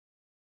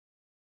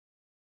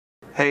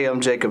Hey,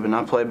 I'm Jacob and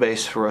I play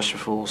bass for Russia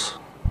Fools.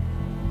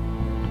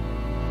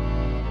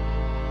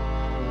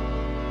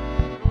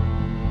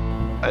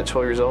 At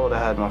 12 years old, I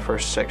had my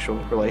first sexual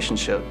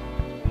relationship,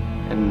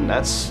 and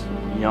that's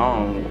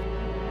young.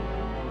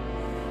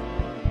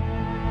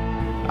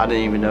 I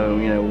didn't even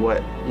know,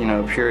 what,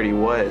 purity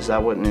was. I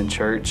wasn't in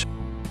church.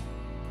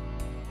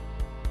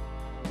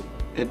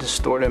 It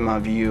distorted my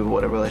view of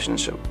what a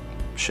relationship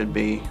should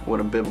be, what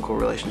a biblical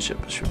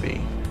relationship should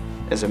be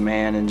as a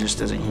man and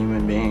just as a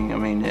human being. I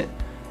mean, it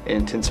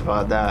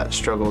intensified that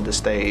struggle to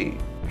stay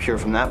pure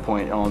from that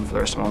point on for the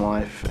rest of my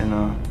life. And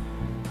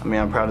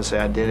I'm proud to say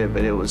I did it,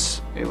 but it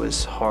was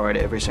hard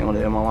every single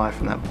day of my life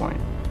from that point.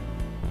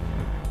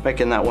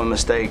 Making that one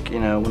mistake,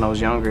 when I was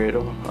younger,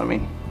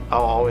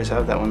 I'll always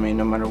have that with me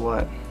no matter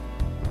what.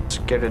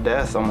 Scared to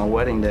death on my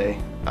wedding day.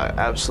 I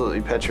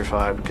absolutely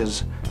petrified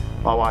because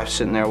my wife's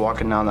sitting there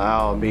walking down the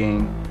aisle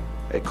being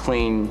a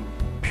clean,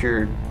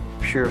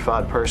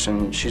 purified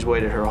person. She's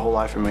waited her whole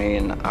life for me,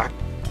 and I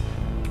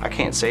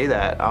can't say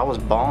that. I was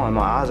bawling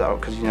my eyes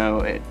out because,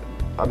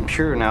 I'm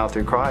pure now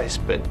through Christ,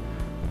 but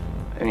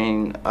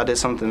I did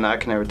something that I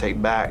can never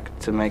take back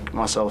to make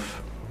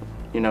myself,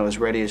 as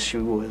ready as she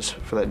was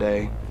for that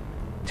day.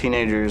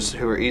 Teenagers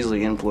who are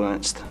easily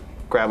influenced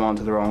grab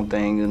onto the wrong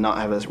thing and not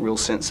have a real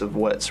sense of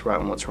what's right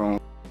and what's wrong.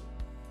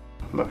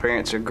 My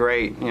parents are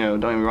great, don't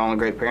get me wrong, they're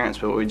great parents,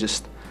 but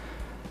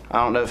I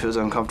don't know if it was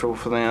uncomfortable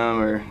for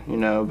them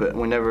or, but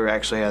we never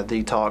actually had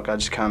the talk. I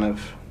just kind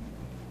of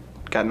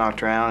got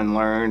knocked around and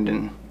learned,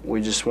 and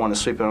we just want to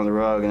sweep it under the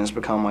rug, and it's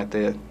become like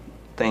the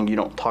thing you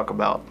don't talk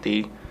about,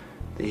 the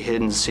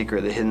hidden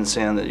secret, the hidden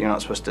sin that you're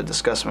not supposed to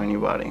discuss with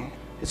anybody.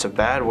 It's a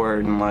bad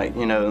word,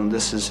 and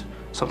this is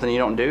something you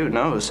don't do.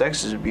 No,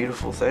 sex is a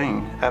beautiful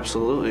thing,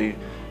 absolutely.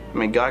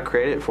 God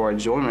created it for our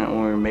enjoyment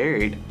when we were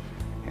married,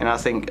 and I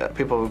think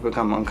people have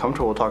become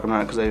uncomfortable talking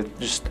about it because they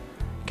just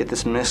get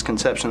this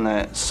misconception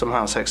that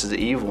somehow sex is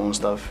evil and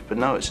stuff, but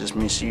no, it's just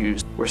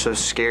misused. We're so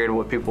scared of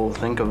what people will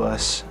think of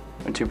us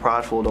and too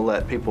prideful to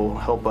let people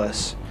help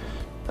us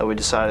that we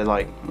decided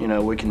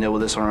we can deal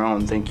with this on our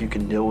own, think you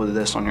can deal with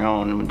this on your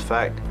own. And in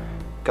fact,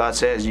 God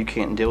says you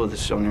can't deal with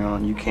this on your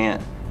own. You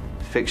can't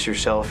fix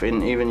yourself,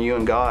 and even you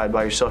and God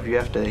by yourself, you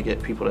have to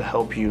get people to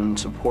help you and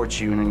support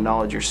you and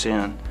acknowledge your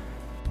sin.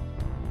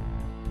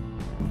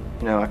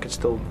 I could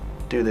still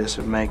do this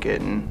and make it,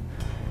 and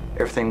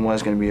everything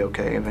was going to be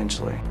okay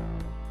eventually.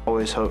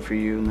 Always hope for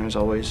you, and there's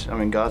always,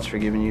 God's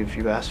forgiven you if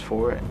you've asked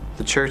for it.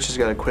 The church has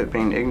got to quit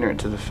being ignorant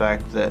to the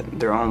fact that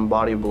their own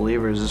body of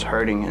believers is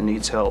hurting and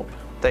needs help.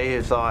 They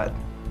have thought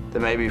that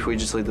maybe if we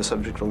just leave the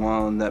subject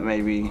alone, that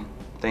maybe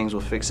things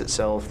will fix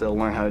itself, they'll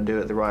learn how to do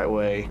it the right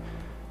way.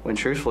 When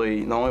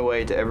truthfully, the only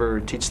way to ever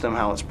teach them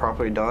how it's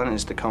properly done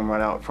is to come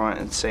right out front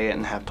and say it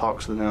and have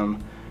talks with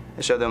them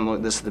and show them,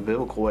 look, this is the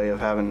biblical way of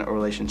having a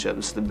relationship.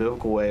 This is the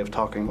biblical way of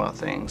talking about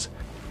things.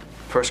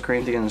 1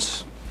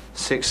 Corinthians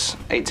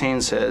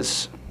 6:18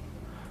 says,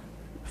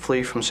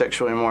 flee from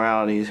sexual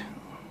immorality.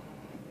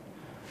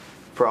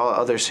 For all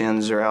other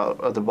sins are out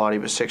of the body,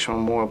 but sexual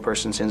immoral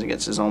person sins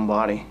against his own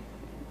body.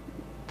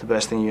 The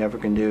best thing you ever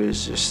can do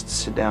is just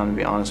sit down and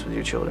be honest with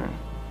your children.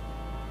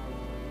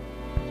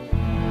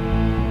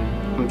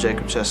 I'm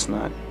Jacob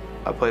Chestnut.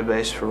 I play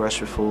bass for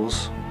Russia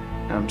Fools,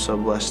 and I'm so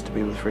blessed to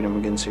be with Freedom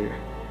Begins Here.